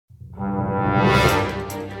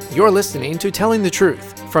You're listening to Telling the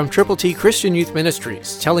Truth from Triple T Christian Youth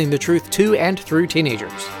Ministries, telling the truth to and through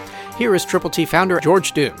teenagers. Here is Triple T founder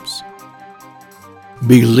George Dooms.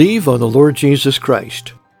 Believe on the Lord Jesus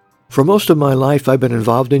Christ. For most of my life, I've been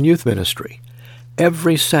involved in youth ministry.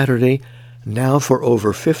 Every Saturday, now for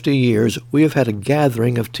over 50 years, we have had a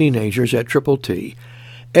gathering of teenagers at Triple T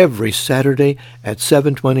every Saturday at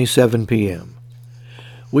 7:27 p.m.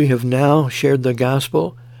 We have now shared the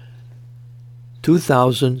gospel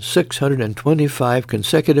 2,625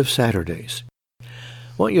 consecutive Saturdays. I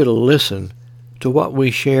want you to listen to what we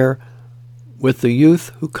share with the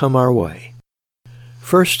youth who come our way.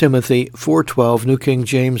 1 Timothy 4:12, New King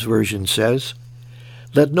James Version says,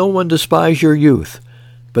 "Let no one despise your youth,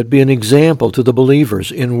 but be an example to the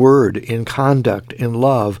believers in word, in conduct, in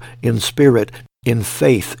love, in spirit, in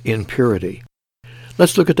faith, in purity."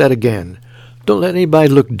 Let's look at that again. Don't let anybody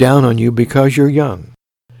look down on you because you're young.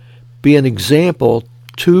 Be an example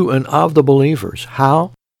to and of the believers.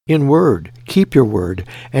 How? In word. Keep your word,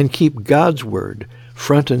 and keep God's word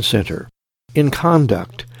front and center. In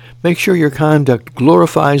conduct. Make sure your conduct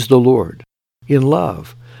glorifies the Lord. In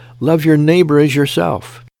love. Love your neighbor as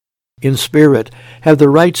yourself. In spirit. Have the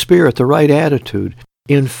right spirit, the right attitude.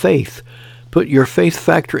 In faith. Put your faith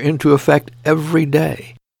factor into effect every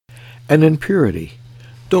day. And in purity.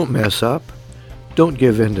 Don't mess up. Don't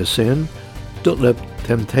give in to sin. Don't let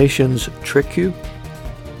temptations trick you,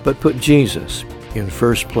 but put Jesus in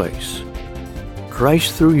first place.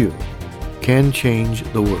 Christ through you can change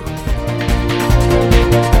the world.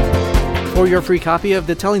 For your free copy of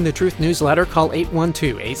the Telling the Truth newsletter, call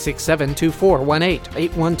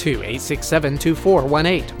 812-867-2418,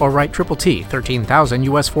 812-867-2418, or write Triple T, 13,000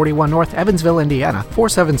 U.S. 41 North, Evansville, Indiana,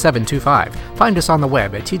 47725. Find us on the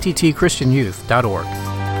web at tttchristianyouth.org.